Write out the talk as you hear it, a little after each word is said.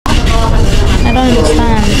I don't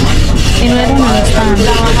understand. You know, I don't understand.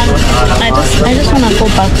 I just want to go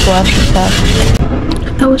back to Africa.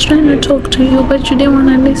 I was trying to talk to you, but you didn't want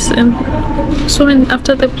to listen. So when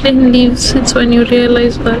after the plane leaves, it's when you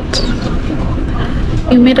realize that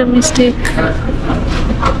you made a mistake.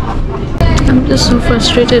 I'm just so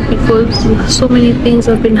frustrated because so many things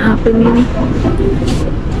have been happening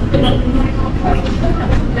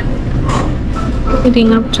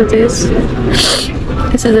leading up to this.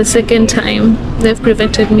 This is the second time they've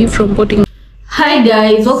prevented me from boarding. Hi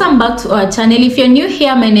guys, welcome back to our channel. If you're new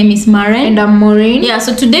here, my name is Maren And I'm Maureen. Yeah,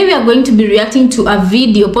 so today we are going to be reacting to a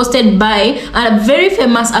video posted by a very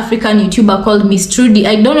famous African YouTuber called Miss Trudy.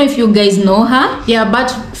 I don't know if you guys know her. Yeah, but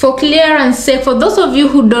for clearance sake, for those of you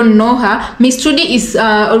who don't know her, Miss Trudy is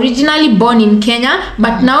originally born in Kenya,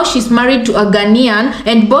 but now she's married to a Ghanaian,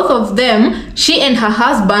 and both of them, she and her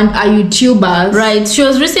husband, are YouTubers. Right, she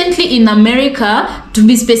was recently in America, to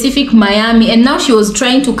be specific Miami, and now she was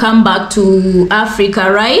trying to come back to Africa,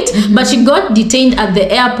 right? But she got detained at the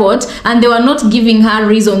airport and they were not giving her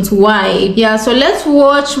reasons why. Yeah, so let's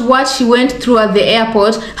watch what she went through at the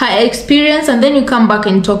airport, her experience, and then you come back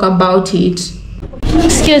and talk about it.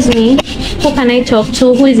 Excuse me, who can I talk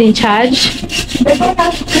to? Who is in charge?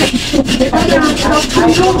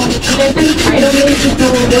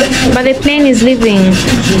 But the plane is leaving.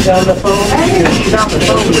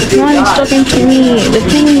 No one is talking to me. The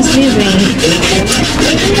plane is leaving.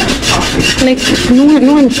 Like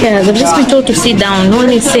no one cares. I've just been told to sit down. No one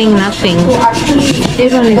is saying nothing.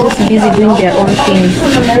 Everyone is just busy doing their own thing.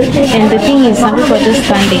 And the thing is, some people are just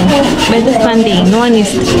standing. They're just standing. No one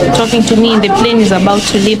is talking to me. The plane is about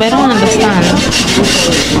to leave. I don't understand.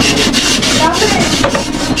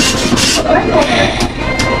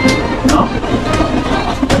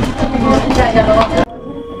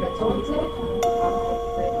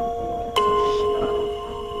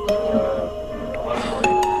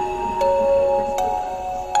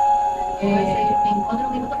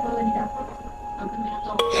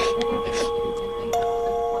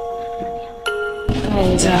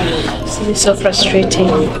 This is so frustrating.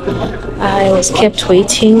 I was kept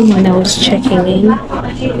waiting when I was checking in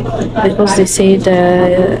because they said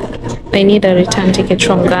I need a return ticket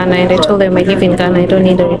from Ghana, and I told them I live in Ghana, I don't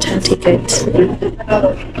need a return ticket.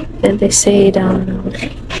 Then they said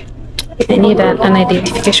I need an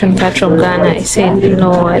identification card from Ghana. I said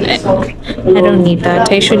no, I don't need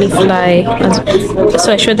that. I usually fly.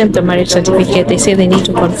 So I showed them the marriage certificate. They say they need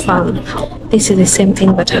to confirm. This is the same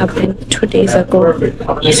thing that happened 2 days ago.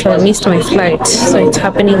 So I missed my flight. So it's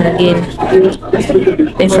happening again.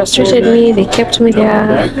 They frustrated me. They kept me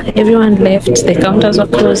there. Everyone left. The counters were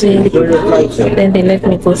closing. Then they let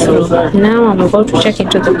me go through. Now I'm about to check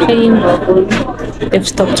into the plane. They've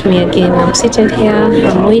stopped me again. I'm seated here.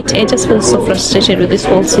 I'm waiting. I just feel so frustrated with this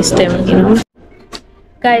whole system, you know.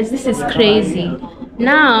 Guys, this is crazy.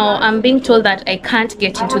 Now I'm being told that I can't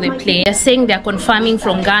get into the plane. They're saying they're confirming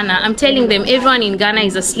from Ghana. I'm telling them everyone in Ghana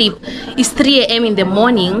is asleep. It's 3 a.m. in the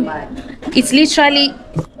morning. It's literally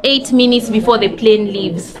 8 minutes before the plane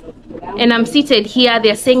leaves. And I'm seated here.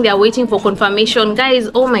 They're saying they're waiting for confirmation. Guys,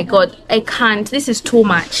 oh my God, I can't. This is too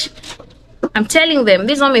much. I'm telling them,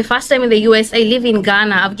 this is not my first time in the US. I live in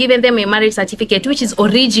Ghana. I've given them a marriage certificate, which is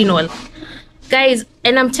original. Guys,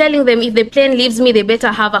 and I'm telling them if the plane leaves me, they better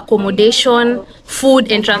have accommodation, food,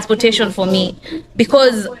 and transportation for me.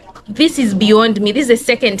 Because this is beyond me. This is the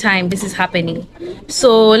second time this is happening.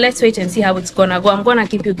 So let's wait and see how it's gonna go. I'm gonna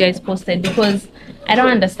keep you guys posted because I don't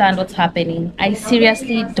understand what's happening. I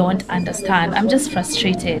seriously don't understand. I'm just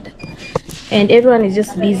frustrated. And everyone is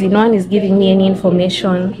just busy. No one is giving me any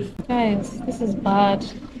information. Guys, this is bad.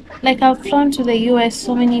 Like, I've flown to the US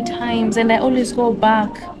so many times and I always go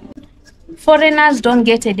back. Foreigners don't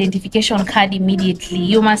get identification card immediately.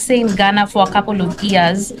 You must stay in Ghana for a couple of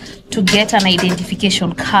years to get an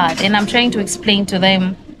identification card. And I'm trying to explain to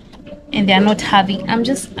them and they're not having. I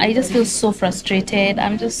just feel so frustrated.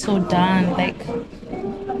 I'm just so done. Like,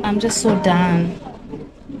 I'm just so done.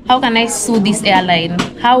 How can I sue this airline?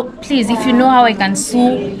 How, please, if you know how I can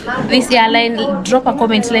sue this airline, drop a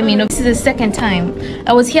comment, let me know. This is the second time.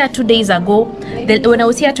 I was here 2 days ago. When I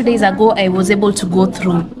was here 2 days ago, I was able to go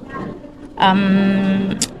through.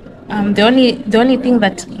 The only thing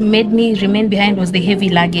that made me remain behind was the heavy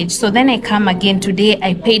luggage. So then I come again today.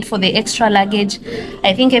 I paid for the extra luggage.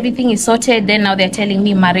 I think everything is sorted. Then now they're telling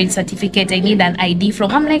me marriage certificate. I need an ID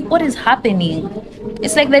from. I'm like, what is happening?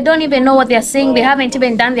 It's like they don't even know what they're saying. They haven't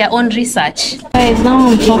even done their own research. Guys, now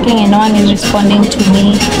I'm talking and no one is responding to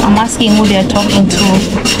me. I'm asking who they're talking to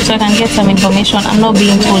so I can get some information. I'm not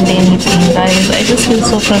being told anything, guys. I just feel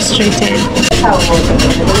so frustrated.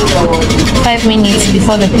 5 minutes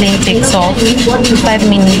before the plane takes off. 5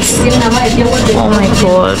 minutes. Oh my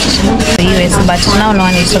god. The US, but now no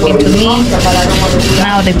one is talking to me.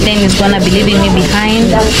 Now the plane is gonna be leaving me behind.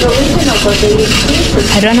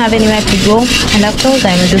 I don't have anywhere to go, and I've told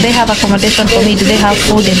them, do they have accommodation for me? Do they have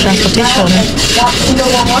food and transportation?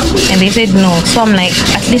 And they said no. So I'm like,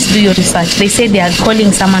 at least do your research. They said they are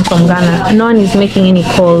calling someone from Ghana. No one is making any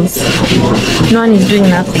calls. No one is doing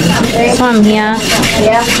nothing. So I'm here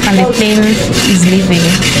and the plane is leaving.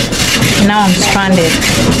 Now I'm stranded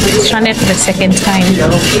for the second time.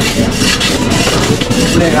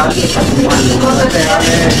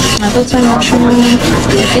 I feel so emotional.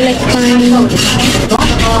 I feel like crying.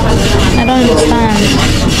 I don't understand.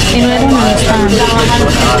 You know, I don't understand.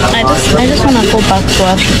 I just want to go back to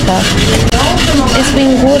Africa. It's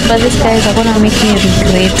been good, but these guys are gonna make me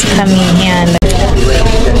regret coming here. And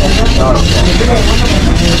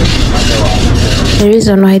the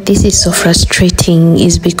reason why this is so frustrating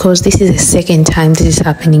is because this is the second time this is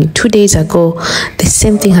happening. 2 days ago, the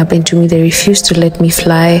same thing happened to me. They refused to let me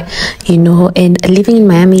fly, you know, and living in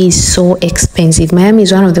Miami is so expensive. Miami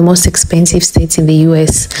is one of the most expensive states in the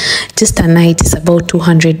US. Just a night is about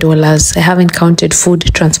 $200. I haven't counted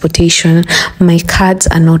food, transportation. My cards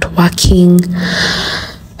are not working.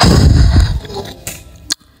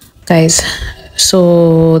 Guys,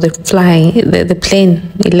 so the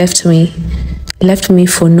plane, it left me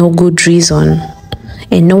for no good reason,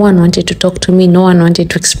 and no one wanted to talk to me. No one wanted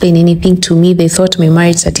to explain anything to me. They thought my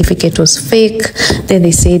marriage certificate was fake. Then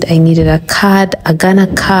they said I needed a Ghana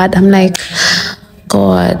card. I'm like,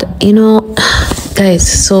 God, you know, guys.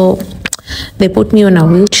 So they put me on a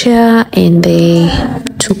wheelchair and they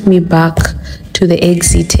took me back to the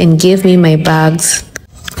exit and gave me my bags.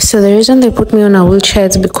 So the reason they put me on a wheelchair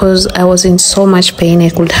is because I was in so much pain. I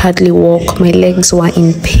could hardly walk. My legs were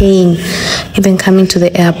in pain. Even coming to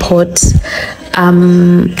the airport,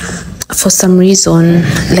 for some reason,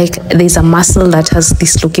 like there's a muscle that has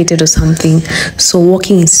dislocated or something. So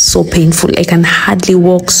walking is so painful. I can hardly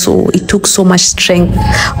walk. So it took so much strength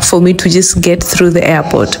for me to just get through the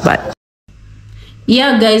airport. But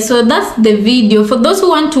yeah, guys, so that's the video. For those who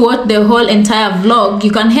want to watch the whole entire vlog,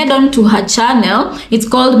 you can head on to her channel. It's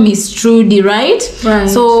called Miss Trudy, right?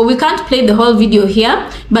 So we can't play the whole video here,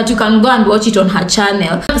 but you can go and watch it on her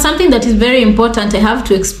channel. Something that is very important I have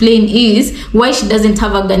to explain is why she doesn't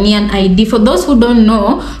have a Ghanaian ID. For those who don't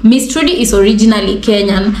know, Miss Trudy is originally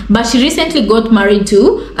Kenyan, but she recently got married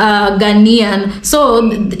to a Ghanaian. So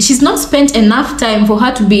she's not spent enough time for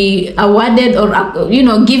her to be awarded or, you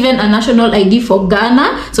know, given a national ID for Ghana.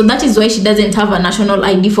 So that is why she doesn't have a national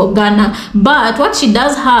ID for Ghana. But what she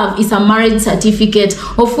does have is a marriage certificate,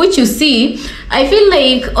 of which you see, I feel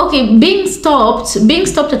like, okay, being stopped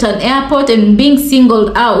at an airport and being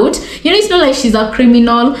singled out, you know, it's not like she's a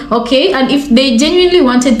criminal, okay? And if they genuinely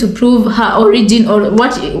wanted to prove her origin or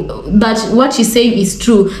what she's saying is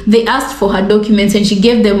true, they asked for her documents and she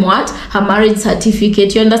gave them what? Her marriage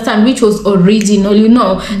certificate, you understand, which was original, you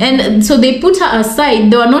know. And so they put her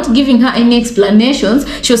aside. They were not giving her any explanations.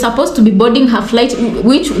 She was supposed to be boarding her flight,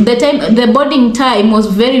 which the boarding time was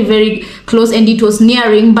very, very close and it was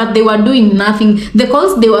nearing, but they were doing nothing. The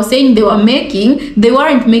calls they were saying they were making, they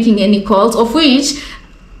weren't making any calls, of which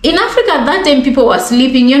in Africa at that time people were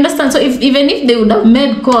sleeping, you understand. So even if they would have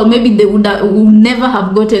made call, maybe they would never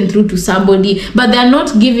have gotten through to somebody. But they are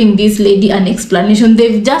not giving this lady an explanation.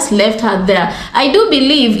 They've just left her there. I do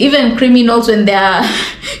believe even criminals, when they are,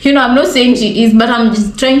 you know, I'm not saying she is, but I'm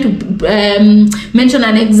just trying to mention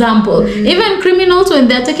an example. Even criminals, when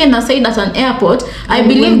they're taken aside at an airport, I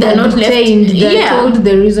believe they're not detained. They're told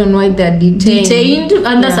the reason why they're detained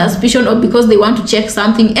under suspicion or because they want to check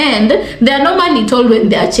something, and they're normally told when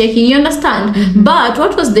they are checking, you understand. But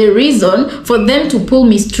what was the reason for them to pull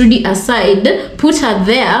Miss Trudy aside, put her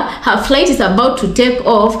there? Her flight is about to take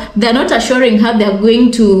off. They're not assuring her they're going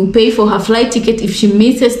to pay for her flight ticket if she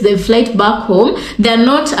misses the flight back home. They're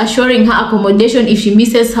not assuring her accommodation if she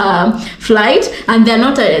misses her flight, and they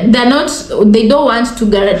don't want to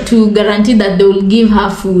guarantee that they will give her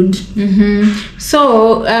food.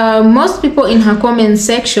 So most people in her comment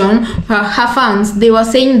section, her fans, they were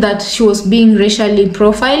saying that she was being racially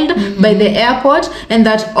profiled by the airport, and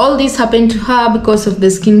that all this happened to her because of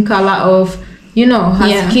the skin color of you know,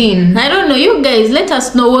 her skin. I don't know, you guys, let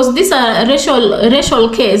us know, was this a racial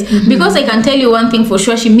case? Because I can tell you one thing for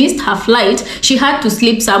sure, she missed her flight. She had to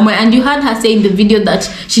sleep somewhere, and you heard her say in the video that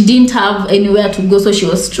she didn't have anywhere to go, so she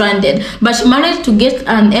was stranded. But she managed to get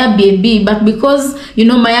an Airbnb, but because, you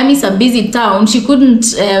know, Miami is a busy town, she couldn't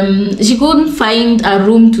find a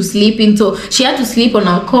room to sleep in, so she had to sleep on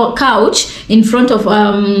a couch in front of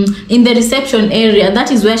in the reception area. That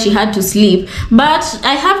is where she had to sleep. But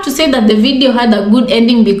I have to say that the video had a good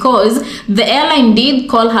ending, because the airline did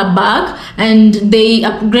call her back and they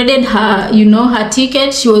upgraded her, you know, her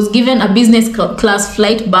ticket. She was given a business class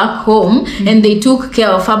flight back home, and they took care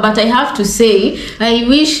of her. But I have to say,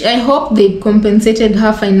 I hope they compensated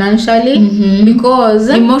her financially, because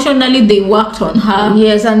emotionally they worked on her.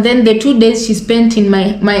 Yes, and then the 2 days she spent in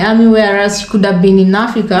Miami, whereas she could have been in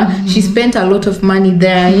Africa, she spent a lot of money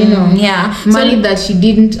there, you know. Money that she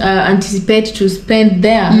didn't anticipate to spend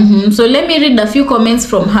there. So let me read a few comments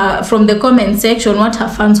from the comment section, what her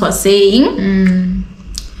fans were saying.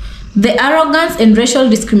 The arrogance and racial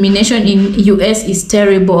discrimination in US is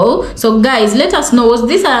terrible. So guys, let us know,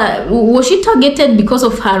 was she targeted because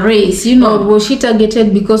of her race, you know, or was she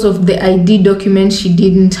targeted because of the ID document she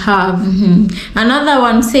didn't have? Another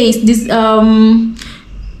one says this,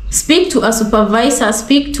 speak to a supervisor,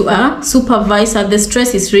 the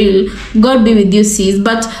stress is real, God be with you, sis.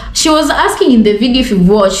 But she was asking in the video, if you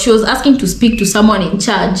watch, she was asking to speak to someone in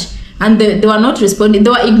charge, and they were not responding, they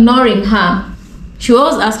were ignoring her. She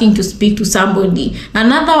was asking to speak to somebody.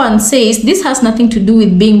 Another one says, this has nothing to do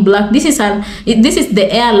with being black. This is the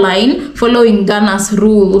airline following Ghana's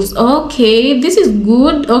rules. Okay, this is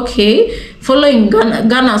good. Okay, following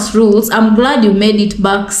Ghana's rules. I'm glad you made it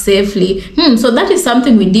back safely. So that is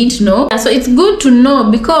something we didn't know. So it's good to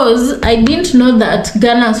know, because I didn't know that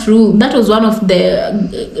Ghana's rule, that was one of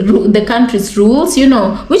the country's rules, you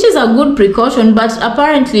know, which is a good precaution. But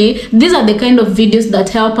apparently these are the kind of videos that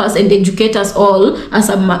help us and educate us all as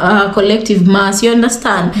a collective mass, you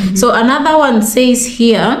understand? So another one says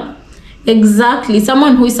here, exactly,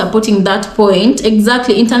 someone who is supporting that point,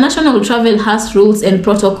 exactly, international travel has rules and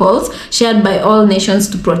protocols shared by all nations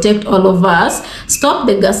to protect all of us. Stop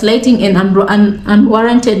the gaslighting and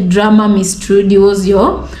unwarranted drama, Miss Trudy. Was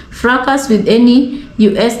your fracas with any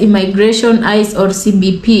US immigration, ICE or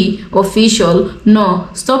CBP official? No,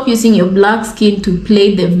 stop using your black skin to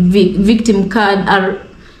play the victim card.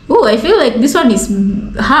 Oh, I feel like this one is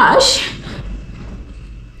harsh.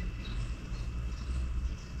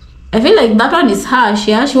 I feel like that one is harsh.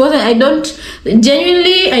 Yeah, she wasn't, I don't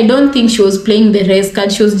think she was playing the race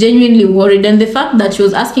card. She was genuinely worried, and the fact that she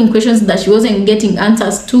was asking questions that she wasn't getting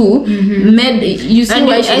answers to made you see, and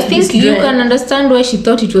why she was distressed. You can understand why she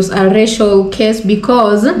thought it was a racial case,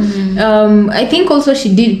 because I think also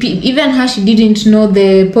she didn't know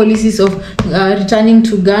the policies of returning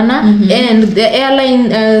to Ghana, and the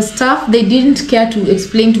airline staff, they didn't care to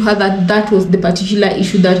explain to her that was the particular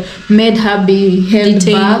issue that made her be held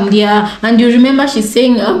back. Yeah, and you remember she's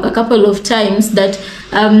saying a couple of times that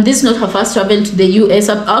this is not her first travel to the US.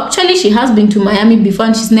 Actually, she has been to Miami before,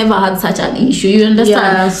 and she's never had such an issue, you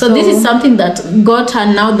understand? Yeah, so this is something that got her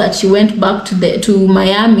now that she went back to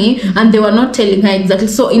Miami, and they were not telling her exactly.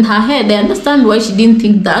 So in her head, I understand why she didn't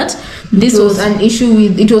think that this was an issue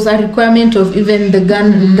with, it was a requirement of even the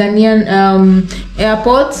Ghanaian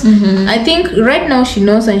airports. I think right now she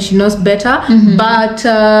knows, and she knows better, but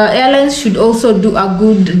airlines should also do a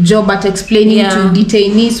good job at explaining to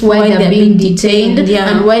detainees why they're being detained,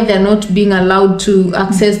 and why they're not being allowed to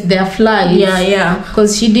access their flights.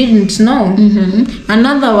 Because she didn't know.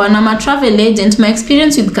 Another one, I'm a travel agent. My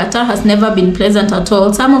experience with Qatar has never been pleasant at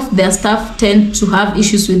all. Some of their staff tend to have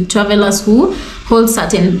issues with travelers who hold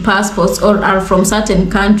certain passports or are from certain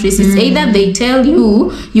countries. It's either they tell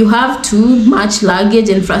you you have too much luggage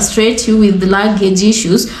and frustrate you with the luggage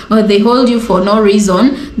issues, or they hold you for no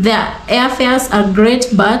reason. Their airfares are great,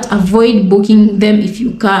 but avoid booking them if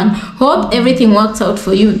you can. Hope everything works out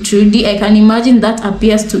for you, Trudy. I can imagine that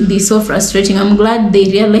appears to be so frustrating. I'm glad they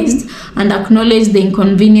realized and acknowledged the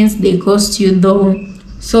inconvenience they caused you, though.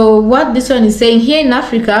 So what this one is saying, here in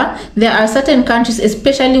Africa, there are certain countries,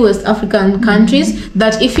 especially West African countries,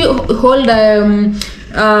 that if you hold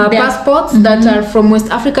passports that are from West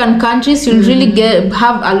African countries, you'll really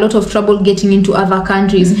have a lot of trouble getting into other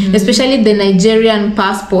countries, especially the Nigerian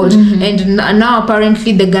passport, and now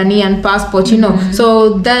apparently the Ghanaian passport, you know.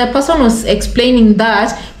 So the person was explaining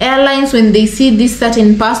that airlines, when they see these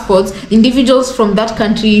certain passports, individuals from that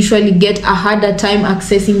country usually get a harder time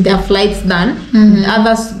accessing their flights than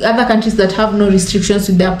other countries that have no restrictions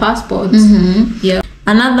with their passports.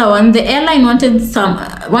 Another one, the airline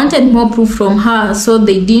wanted more proof from her, so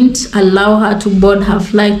they didn't allow her to board her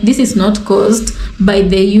flight. This is not caused by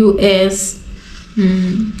the US.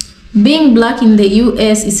 Being black in the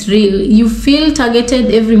US is real. You feel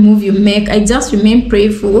targeted every move you make. I just remain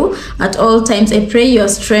prayerful at all times. I pray your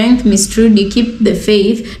strength, Miss Trudy. Keep the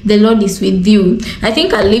faith. The Lord is with you. I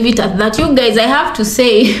think I'll leave it at that. You guys, I have to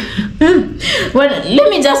say, well, let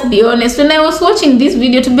me just be honest. When I was watching this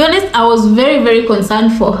video, to be honest, I was very, very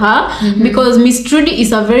concerned for her because Miss Trudy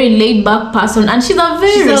is a very laid-back person, and she's a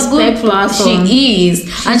very respectful person. She is.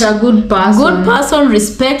 She's a good person. Good person,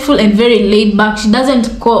 respectful, and very laid-back. She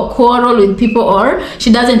doesn't quarrel with people, or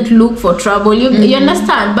she doesn't look for trouble. You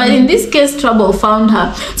understand? But in this case, trouble found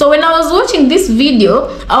her. So when I was watching this video,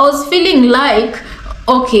 I was feeling like,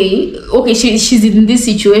 okay, she's in this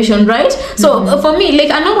situation, right? So for me, like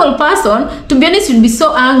a normal person, to be honest, you'd be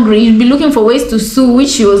so angry, you'd be looking for ways to sue, which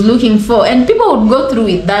she was looking for, and people would go through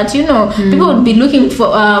with that, you know. People would be looking for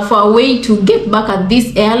a way to get back at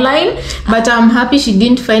this airline. But I'm happy she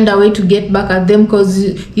didn't find a way to get back at them, because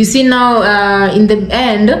you see now, in the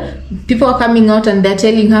end, people are coming out and they're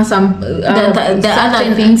telling her some the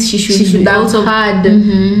other things she should have had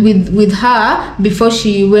with her before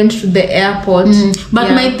she went to the airport.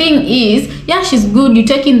 But my thing is, yeah, she's good. You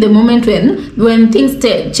take in the moment when things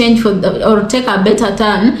change or take a better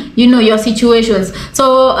turn, you know, your situations.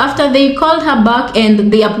 So after they called her back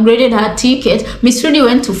and they upgraded her ticket, Miss Trudy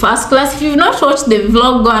went to first class. If you've not watched the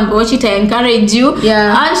vlog, go and watch it. I encourage you.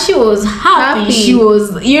 And she was happy. She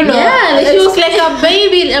was, you know, she was like a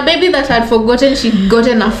baby that had forgotten she'd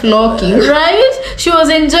gotten a flocking, right? She was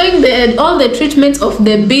enjoying all the treatments of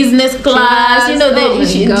the business class. You know,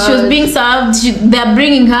 she was being served. They're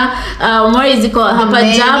bringing her what is it called, her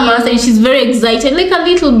pajamas, and she's very excited, like a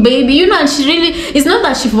little baby, you know. And she really, it's not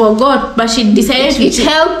that she forgot, but she decided it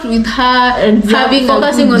helped with her having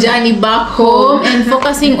focusing on journey back home and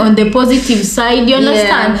focusing on the positive side, you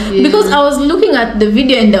understand? Because I was looking at the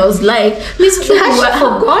video and I was like, Miss Trudy, have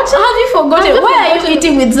you forgotten? Why are you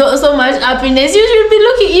eating with so much happiness? You should be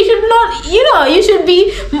looking, you should not, you know, you should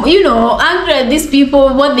be, you know, angry at these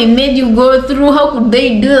people, what they made you go through, how could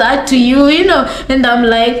they do that to you, you know? And I'm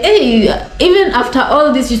like, hey, even after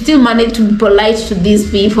all this, you still manage to be polite to these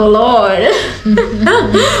people, Lord.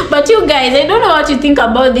 But you guys, I don't know what you think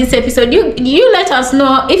about this episode. You let us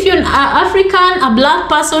know if you're an African, a black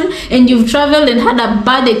person, and you've traveled and had a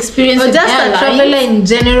bad experience, or just a traveler in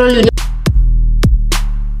general.